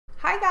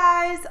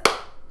Hi guys,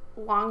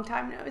 long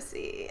time no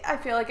see. I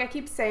feel like I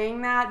keep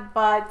saying that,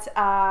 but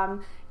yeah,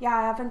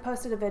 I haven't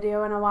posted a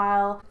video in a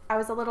while. I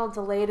was a little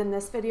delayed in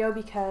this video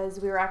because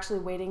we were actually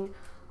waiting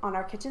on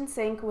our kitchen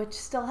sink, which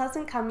still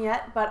hasn't come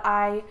yet, but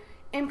I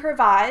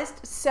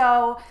improvised.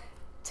 So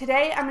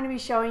today I'm going to be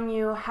showing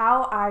you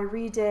how I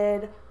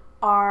redid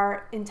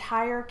our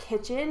entire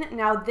kitchen.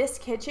 Now this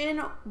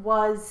kitchen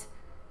was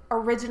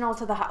original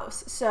to the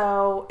house,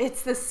 so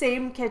it's the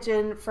same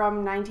kitchen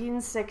from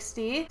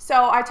 1960.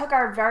 So I took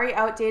our very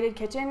outdated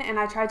kitchen and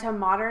I tried to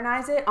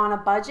modernize it on a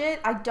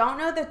budget. I don't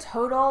know the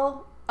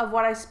total of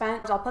what I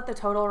spent. I'll put the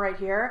total right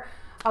here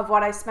of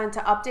what I spent to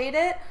update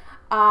it,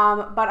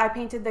 but I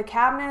painted the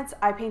cabinets,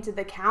 I painted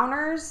the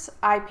counters,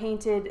 I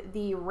painted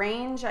the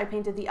range, I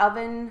painted the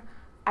oven,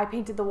 I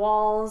painted the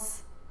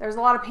walls. There's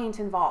a lot of paint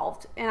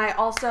involved, and I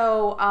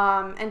also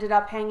ended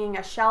up hanging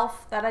a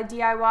shelf that I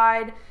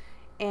DIY'd,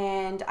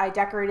 and I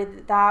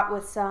decorated that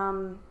with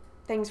some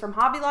things from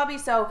Hobby Lobby,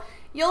 so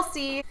you'll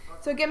see.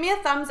 So give me a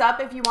thumbs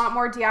up if you want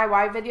more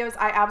DIY videos.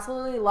 I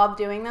absolutely love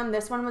doing them.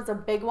 This one was a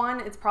big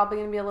one. It's probably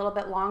gonna be a little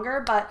bit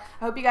longer, but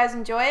I hope you guys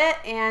enjoy it,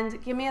 and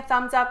give me a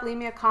thumbs up, leave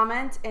me a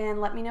comment, and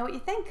let me know what you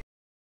think.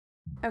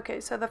 Okay,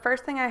 so the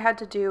first thing I had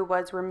to do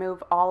was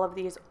remove all of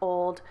these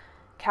old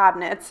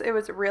cabinets. It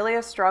was really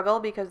a struggle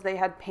because they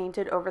had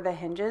painted over the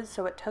hinges,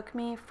 so it took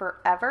me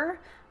forever,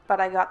 but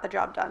I got the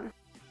job done.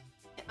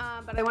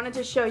 But I wanted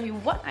to show you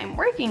what I'm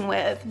working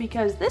with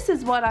because this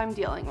is what I'm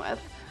dealing with.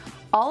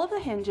 All of the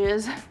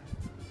hinges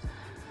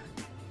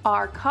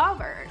are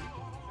covered.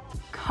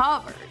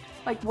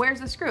 Like,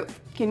 where's the screw?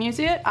 Can you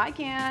see it? I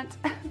can't.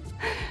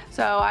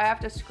 So I have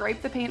to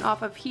scrape the paint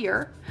off of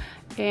here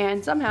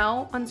and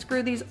somehow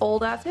unscrew these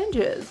old ass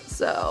hinges.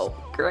 So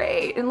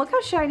great. And look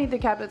how shiny the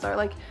cabinets are.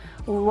 Like,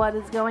 what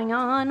is going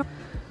on?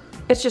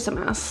 It's just a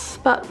mess,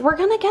 but we're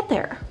gonna get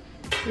there.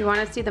 You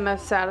want to see the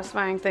most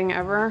satisfying thing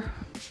ever?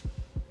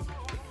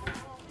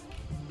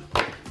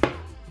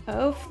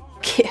 Oh,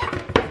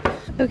 yeah.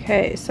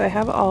 Okay, so I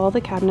have all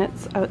the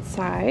cabinets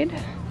outside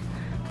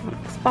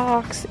on this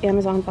box.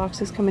 Amazon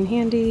boxes come in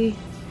handy.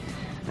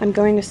 I'm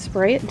going to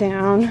spray it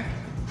down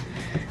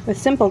with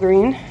Simple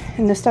Green,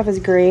 and this stuff is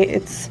great.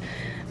 It's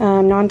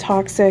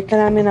non-toxic,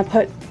 and I'm gonna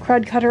put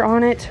crud cutter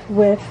on it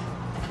with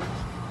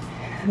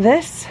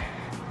this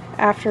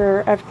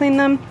after I've cleaned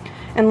them,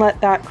 and let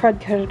that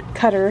crud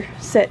cutter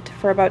sit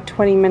for about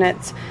 20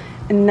 minutes,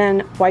 and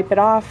then wipe it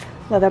off,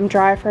 let them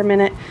dry for a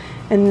minute,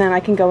 and then I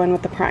can go in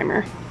with the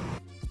primer.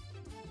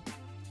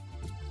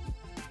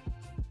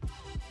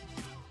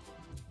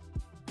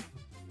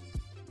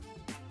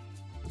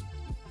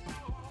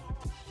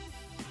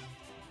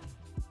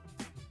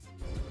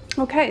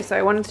 Okay, so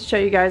I wanted to show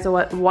you guys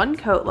what one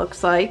coat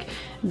looks like.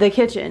 The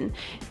kitchen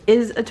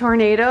is a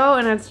tornado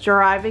and it's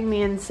driving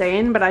me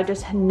insane, but I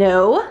just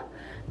know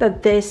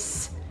that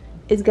this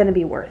is gonna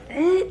be worth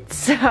it.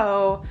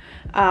 So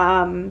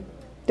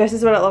this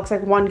is what it looks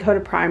like, one coat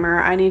of primer.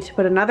 I need to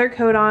put another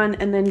coat on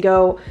and then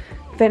go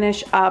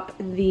finish up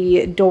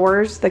the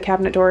doors, the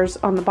cabinet doors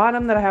on the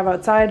bottom that I have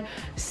outside.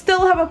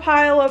 Still have a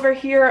pile over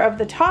here of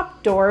the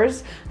top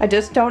doors. I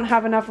just don't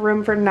have enough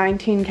room for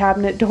 19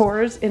 cabinet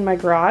doors in my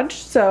garage,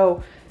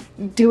 so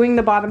doing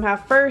the bottom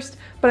half first,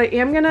 but I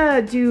am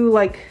gonna do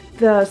like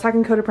the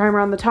second coat of primer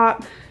on the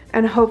top,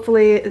 and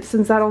hopefully,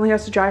 since that only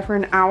has to dry for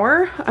an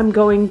hour, I'm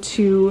going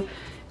to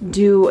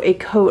do a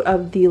coat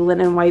of the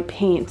linen white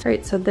paint. All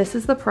right, so this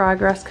is the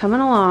progress coming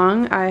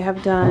along. I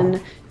have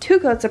done 2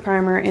 coats of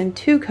primer and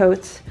 2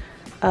 coats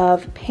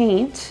of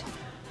paint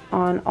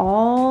on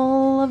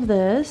all of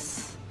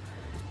this,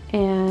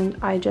 and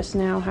I just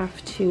now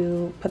have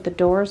to put the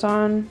doors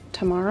on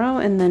tomorrow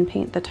and then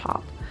paint the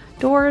top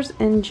doors.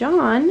 And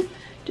John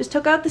just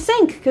took out the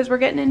sink because we're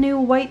getting a new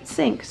white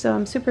sink, so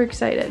I'm super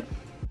excited.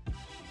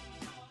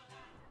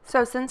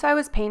 So since I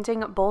was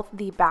painting both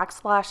the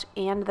backsplash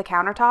and the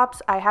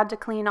countertops, I had to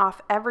clean off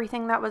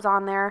everything that was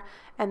on there,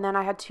 and then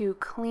I had to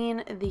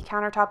clean the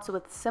countertops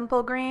with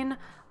Simple Green,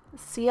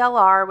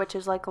 CLR, which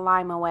is like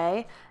lime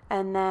away,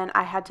 and then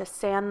I had to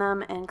sand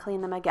them and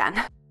clean them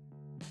again.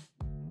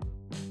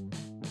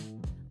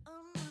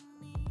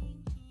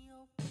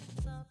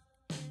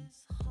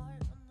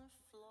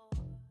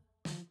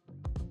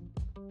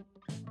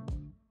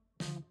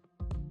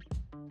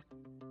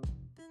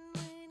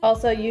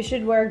 Also, you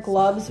should wear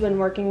gloves when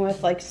working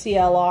with like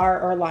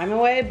CLR or lime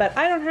away, but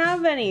I don't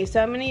have any,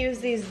 so I'm gonna use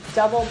these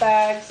double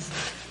bags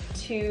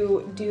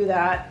to do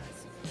that,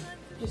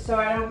 just so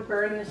I don't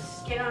burn the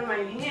skin on my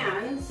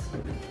hands.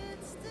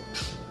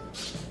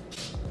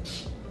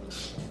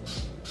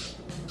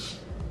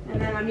 And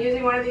then I'm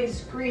using one of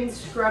these green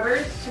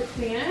scrubbers to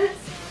clean it.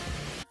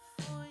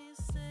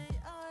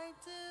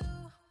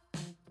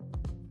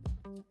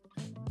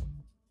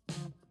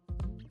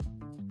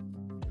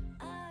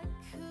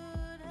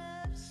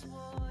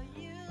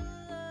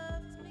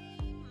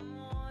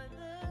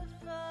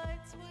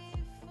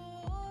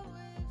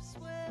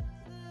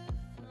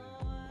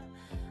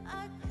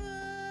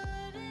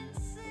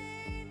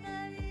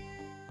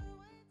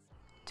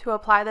 To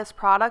apply this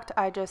product,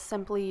 I just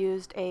simply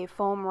used a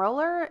foam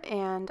roller,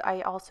 and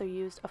I also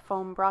used a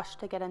foam brush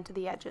to get into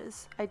the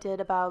edges. I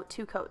did about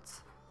 2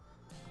 coats.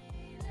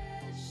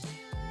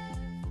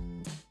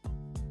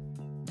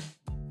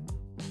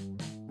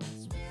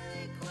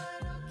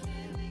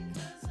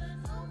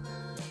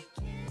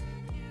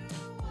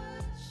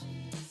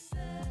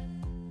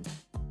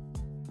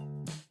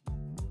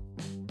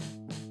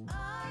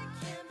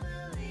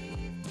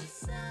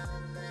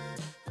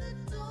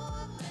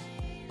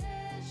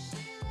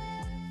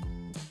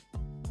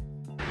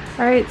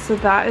 Alright, so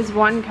that is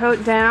 1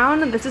 coat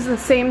down. This is the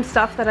same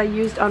stuff that I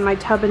used on my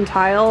tub and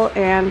tile,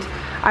 and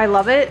I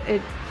love it.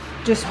 It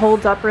just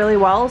holds up really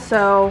well,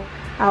 so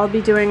I'll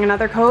be doing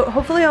another coat.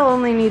 Hopefully I'll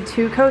only need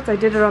 2 coats. I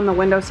did it on the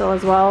windowsill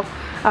as well.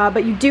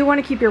 But you do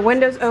want to keep your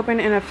windows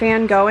open and a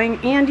fan going,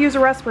 and use a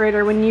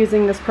respirator when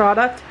using this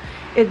product.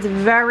 It's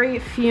very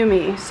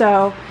fumey,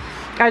 so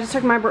I just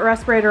took my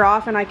respirator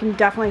off and I can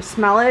definitely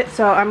smell it,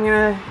 so I'm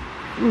gonna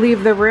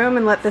leave the room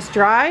and let this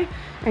dry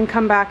and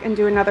come back and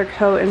do another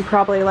coat in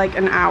probably like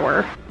an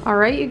hour. All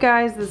right, you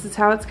guys, this is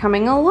how it's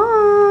coming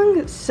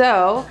along.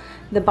 So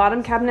the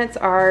bottom cabinets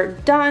are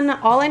done.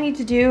 All I need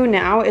to do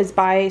now is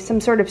buy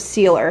some sort of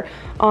sealer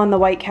on the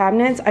white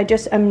cabinets. I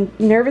just am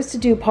nervous to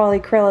do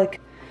polyacrylic.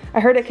 I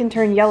heard it can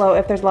turn yellow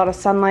if there's a lot of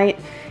sunlight,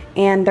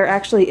 and there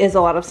actually is a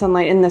lot of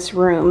sunlight in this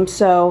room.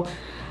 So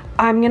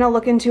I'm gonna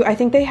look into, I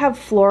think they have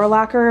floor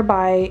lacquer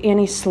by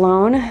Annie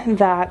Sloan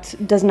that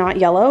does not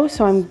yellow,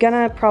 so I'm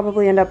gonna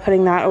probably end up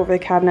putting that over the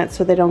cabinets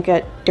so they don't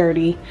get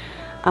dirty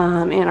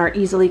and are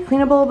easily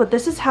cleanable. But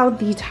this is how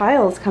the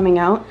tile is coming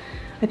out.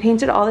 I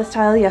painted all this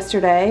tile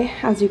yesterday,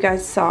 as you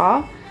guys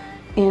saw,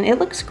 and it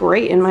looks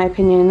great in my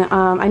opinion.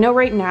 I know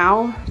right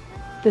now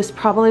this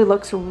probably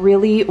looks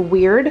really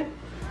weird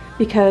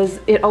because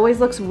it always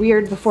looks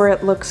weird before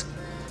it looks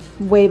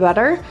way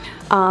better.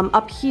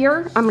 Up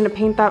here, I'm gonna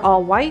paint that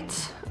all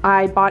white.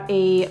 I bought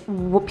a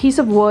piece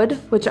of wood,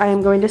 which I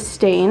am going to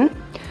stain.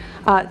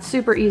 It's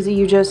super easy.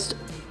 You just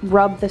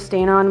rub the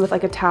stain on with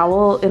like a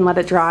towel and let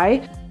it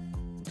dry.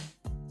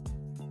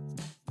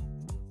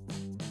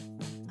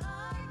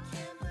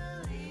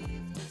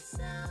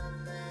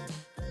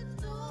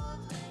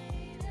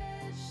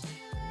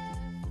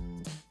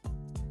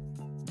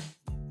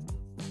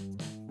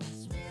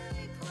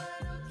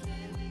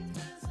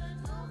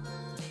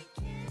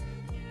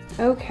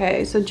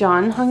 Okay, so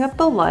John hung up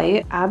the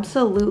light.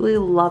 Absolutely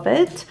love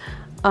it.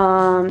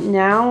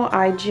 Now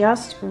I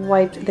just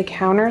wiped the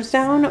counters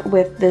down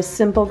with this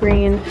simple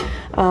green.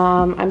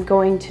 I'm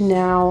going to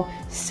now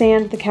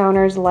sand the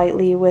counters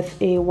lightly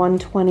with a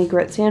 120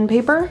 grit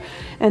sandpaper,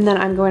 and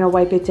then I'm going to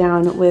wipe it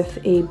down with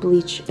a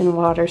bleach and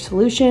water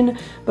solution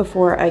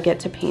before I get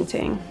to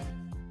painting.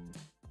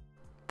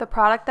 The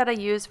product that I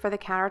use for the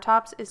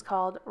countertops is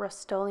called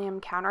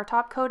Rustoleum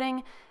countertop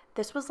coating.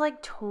 This was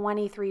like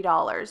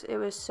 $23. It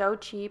was so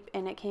cheap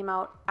and it came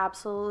out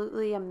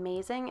absolutely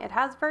amazing. It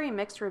has very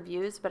mixed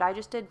reviews, but I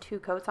just did 2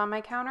 coats on my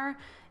counter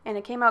and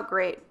it came out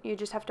great. You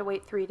just have to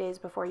wait 3 days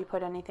before you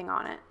put anything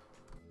on it.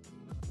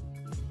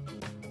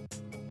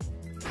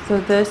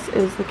 So this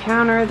is the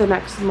counter the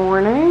next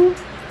morning.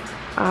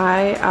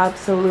 I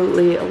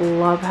absolutely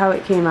love how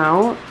it came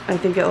out. I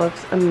think it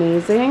looks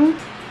amazing.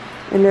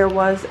 And there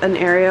was an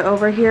area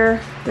over here.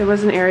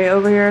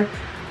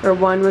 Where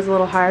one was a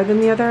little higher than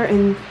the other,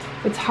 and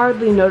it's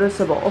hardly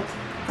noticeable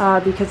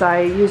because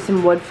I used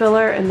some wood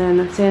filler and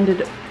then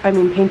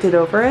painted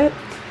over it.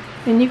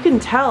 And you can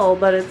tell,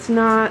 but it's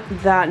not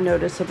that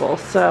noticeable.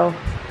 So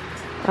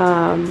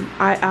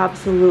I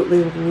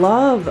absolutely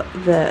love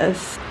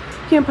this.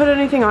 Can't put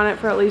anything on it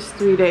for at least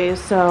 3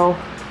 days, so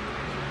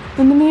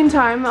in the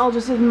meantime, I'll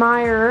just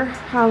admire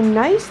how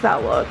nice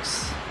that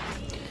looks.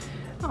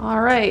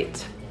 All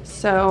right.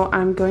 So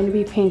I'm going to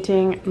be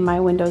painting my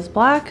windows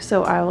black,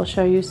 so I will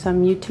show you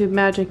some YouTube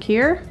magic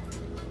here.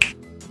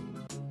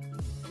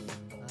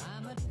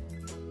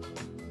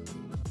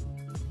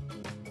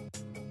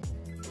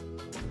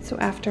 So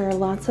after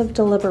lots of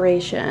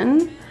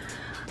deliberation,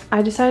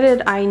 I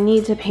decided I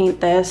need to paint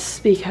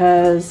this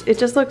because it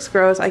just looks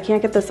gross. I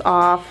can't get this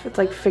off. It's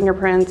like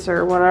fingerprints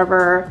or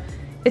whatever.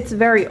 It's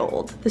very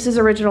old. This is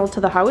original to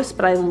the house,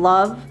 but I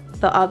love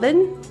the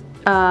oven.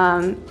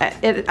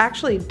 It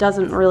actually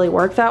doesn't really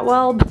work that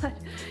well, but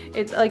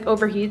it like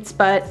overheats,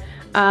 but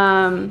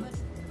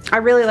I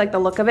really like the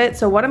look of it.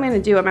 So what I'm going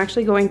to do, I'm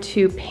actually going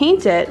to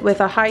paint it with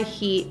a high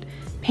heat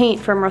paint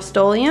from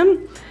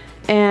Rust-oleum,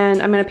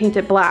 and I'm going to paint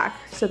it black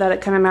so that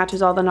it kind of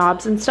matches all the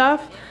knobs and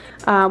stuff.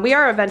 We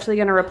are eventually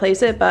going to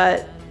replace it,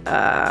 but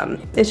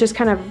it's just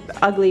kind of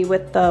ugly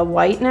with the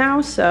white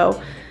now,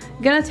 so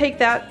I'm going to take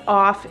that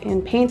off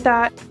and paint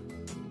that.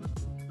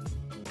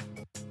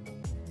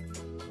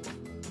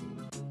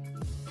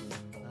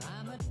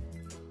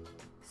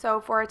 So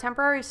for a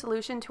temporary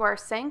solution to our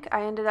sink,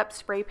 I ended up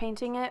spray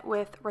painting it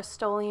with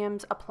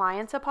Rust-oleum's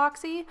appliance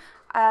epoxy.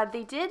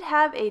 They did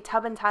have a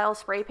tub and tile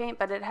spray paint,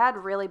 but it had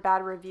really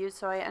bad reviews,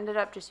 so I ended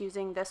up just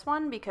using this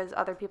one because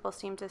other people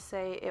seem to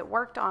say it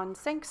worked on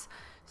sinks.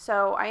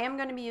 So I am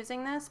going to be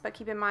using this, but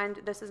keep in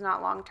mind this is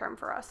not long term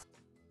for us.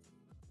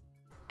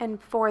 And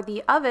for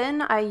the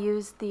oven, I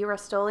used the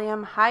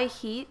Rustoleum high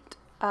heat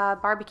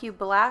barbecue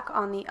black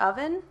on the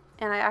oven,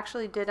 and I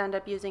actually did end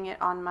up using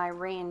it on my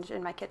range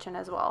in my kitchen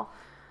as well.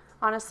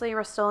 Honestly,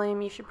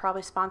 Rustoleum, you should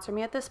probably sponsor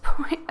me at this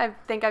point. I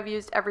think I've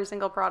used every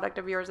single product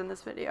of yours in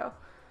this video.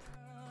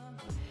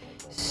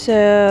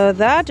 So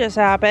that just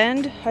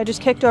happened. I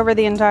just kicked over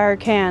the entire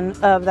can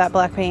of that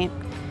black paint.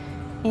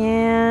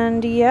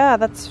 And yeah,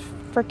 that's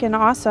freaking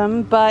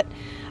awesome. But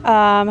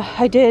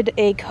I did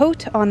a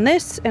coat on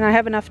this, and I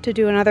have enough to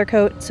do another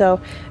coat, so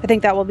I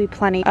think that will be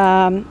plenty.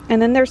 And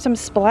then there's some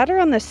splatter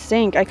on the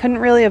sink. I couldn't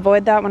really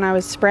avoid that when I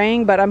was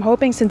spraying, but I'm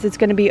hoping since it's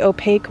going to be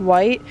opaque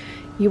white,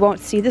 you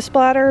won't see the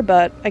splatter,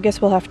 but I guess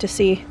we'll have to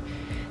see.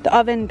 The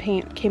oven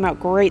paint came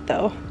out great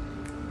though.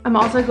 I'm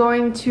also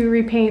going to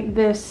repaint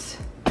this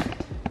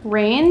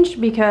range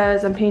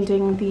because I'm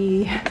painting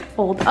the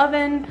old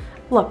oven.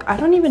 Look, I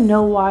don't even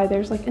know why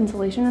there's like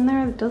insulation in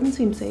there. It doesn't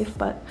seem safe,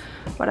 but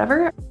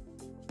whatever.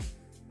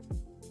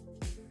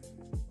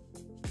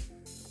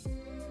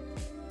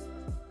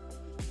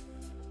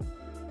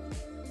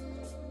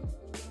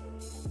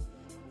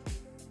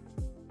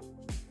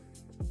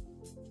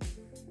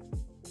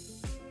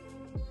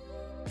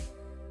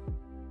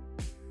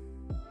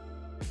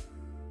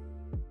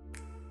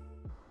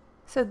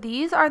 So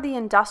these are the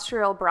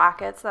industrial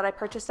brackets that I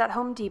purchased at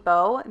Home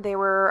Depot. They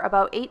were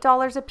about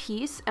 $8 a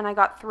piece, and I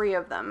got 3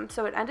 of them.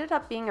 So it ended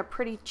up being a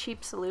pretty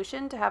cheap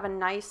solution to have a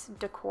nice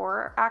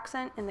decor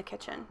accent in the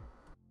kitchen.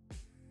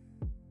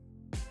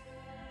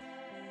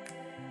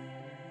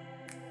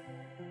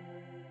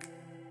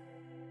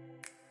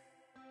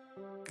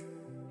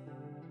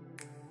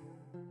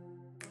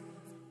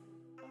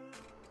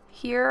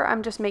 Here,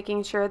 I'm just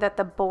making sure that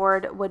the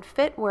board would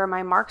fit where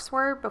my marks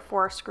were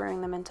before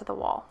screwing them into the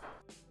wall.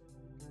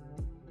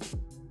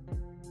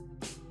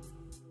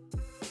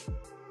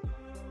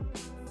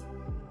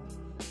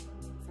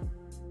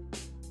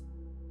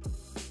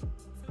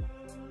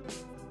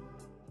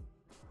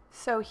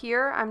 So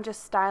here I'm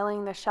just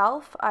styling the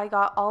shelf. I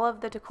got all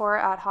of the decor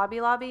at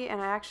Hobby Lobby, and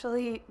I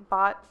actually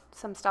bought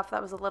some stuff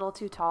that was a little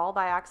too tall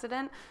by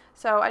accident.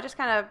 So I just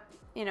kind of,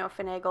 you know,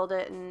 finagled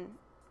it and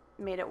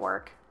made it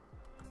work.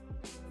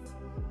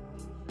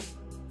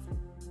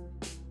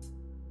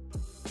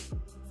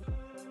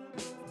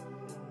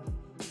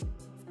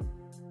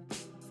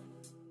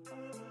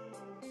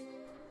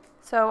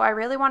 So I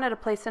really wanted a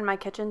place in my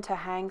kitchen to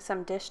hang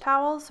some dish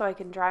towels so I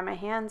can dry my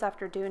hands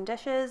after doing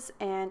dishes,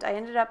 and I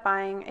ended up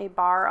buying a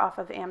bar off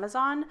of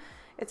Amazon.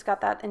 It's got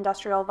that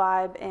industrial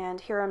vibe,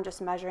 and here I'm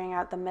just measuring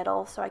out the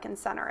middle so I can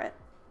center it.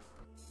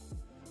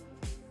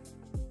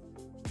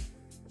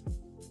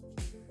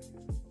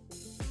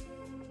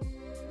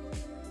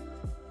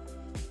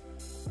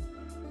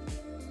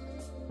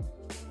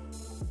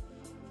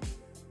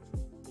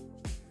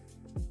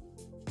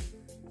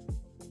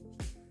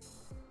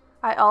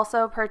 I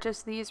also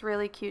purchased these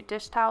really cute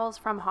dish towels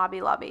from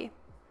Hobby Lobby.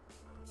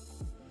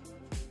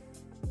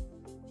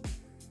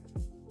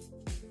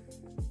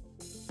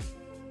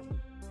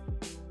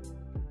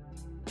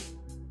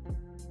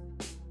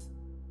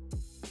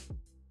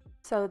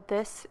 So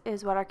this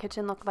is what our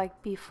kitchen looked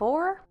like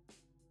before.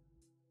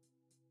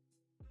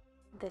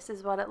 This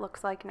is what it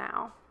looks like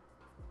now.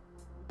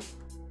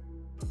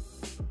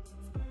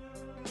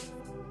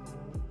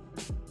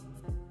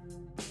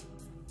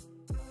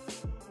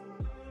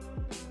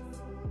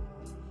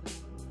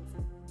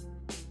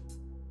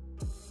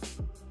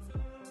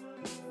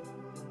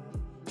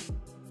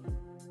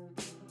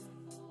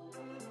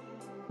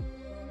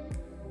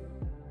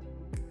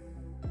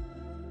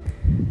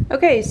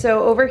 Okay,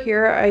 so over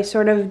here I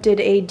sort of did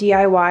a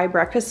DIY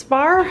breakfast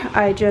bar.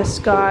 I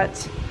just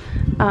got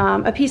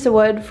a piece of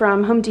wood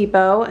from Home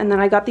Depot, and then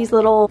I got these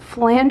little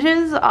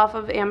flanges off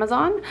of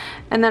Amazon,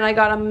 and then I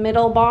got a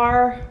middle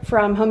bar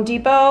from Home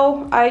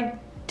Depot. I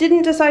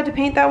didn't decide to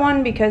paint that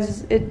one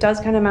because it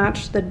does kind of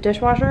match the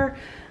dishwasher.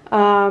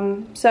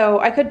 So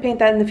I could paint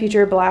that in the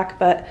future black,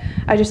 but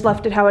I just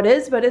left it how it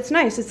is. But it's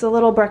nice. It's a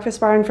little breakfast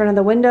bar in front of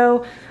the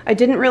window. I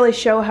didn't really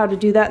show how to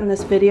do that in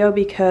this video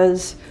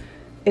because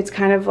it's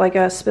kind of like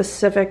a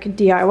specific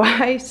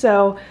DIY.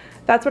 So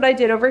that's what I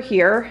did over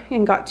here,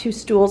 and got 2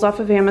 stools off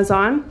of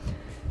Amazon.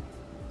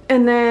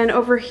 And then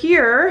over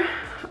here,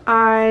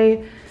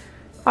 I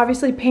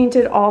obviously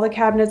painted all the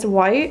cabinets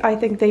white. I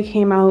think they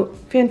came out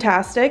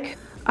fantastic.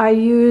 I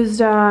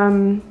used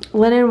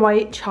linen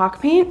white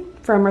chalk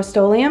paint from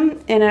Rustoleum,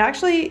 and it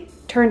actually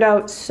turned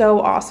out so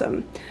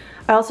awesome.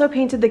 I also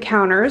painted the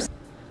counters,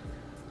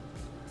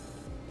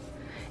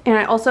 and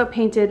I also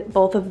painted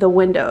both of the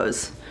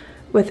windows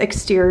with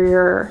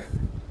exterior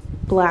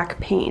black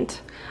paint.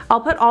 I'll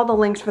put all the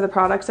links for the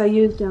products I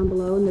used down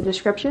below in the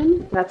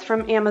description. That's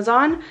from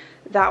Amazon.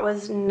 That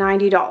was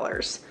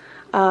 $90.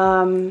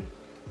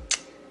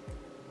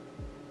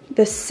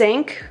 The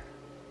sink,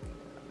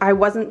 I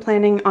wasn't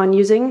planning on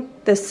using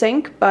this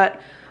sink, but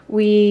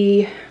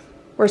we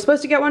were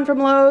supposed to get one from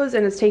Lowe's,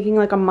 and it's taking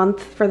like a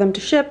month for them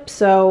to ship,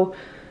 so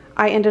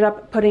I ended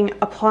up putting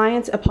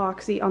appliance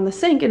epoxy on the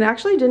sink and it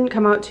actually didn't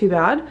come out too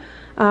bad.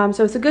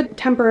 So it's a good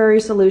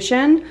temporary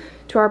solution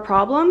to our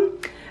problem.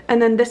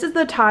 And then this is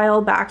the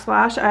tile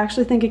backsplash. I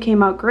actually think it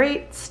came out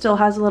great. Still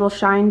has a little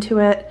shine to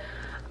it.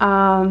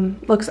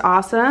 Looks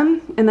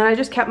awesome. And then I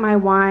just kept my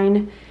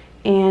wine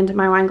and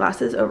my wine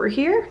glasses over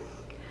here.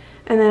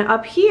 And then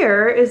up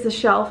here is the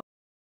shelf.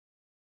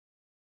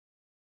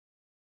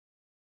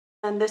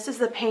 And this is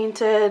the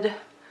painted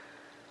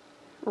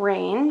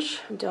range.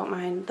 Don't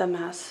mind the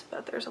mess,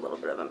 but there's a little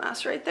bit of a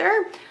mess right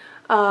there.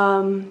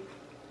 And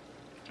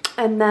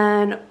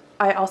then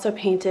I also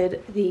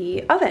painted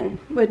the oven,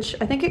 which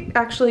I think it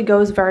actually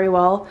goes very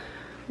well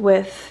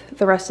with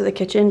the rest of the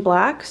kitchen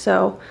black.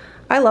 So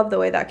I love the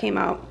way that came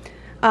out.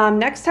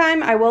 Next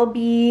time I will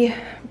be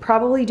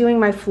probably doing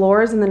my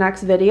floors in the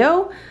next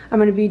video. I'm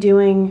going to be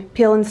doing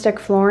peel and stick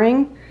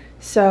flooring.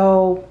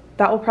 So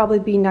that will probably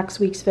be next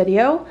week's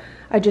video.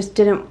 I just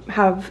didn't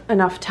have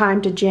enough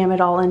time to jam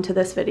it all into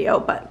this video,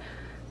 but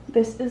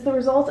this is the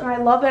result and I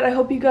love it. I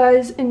hope you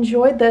guys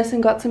enjoyed this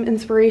and got some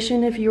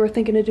inspiration if you were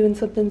thinking of doing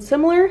something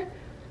similar,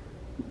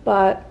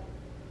 but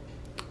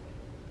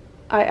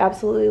I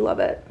absolutely love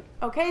it.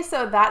 Okay,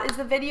 so that is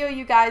the video,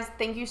 you guys.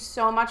 Thank you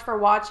so much for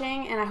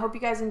watching and I hope you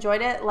guys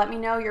enjoyed it. Let me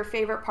know your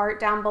favorite part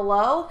down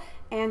below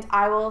and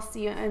I will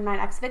see you in my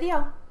next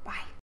video.